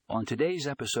On today's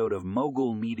episode of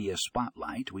Mogul Media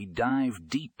Spotlight, we dive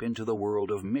deep into the world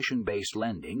of mission-based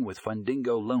lending with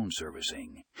Fundingo Loan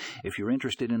Servicing. If you're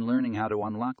interested in learning how to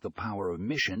unlock the power of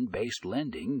mission-based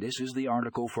lending, this is the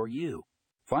article for you.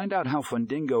 Find out how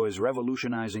Fundingo is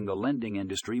revolutionizing the lending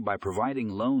industry by providing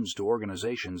loans to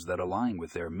organizations that align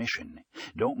with their mission.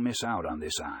 Don't miss out on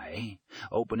this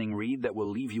eye-opening read that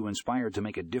will leave you inspired to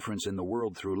make a difference in the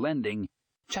world through lending.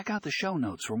 Check out the show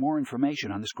notes for more information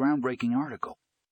on this groundbreaking article.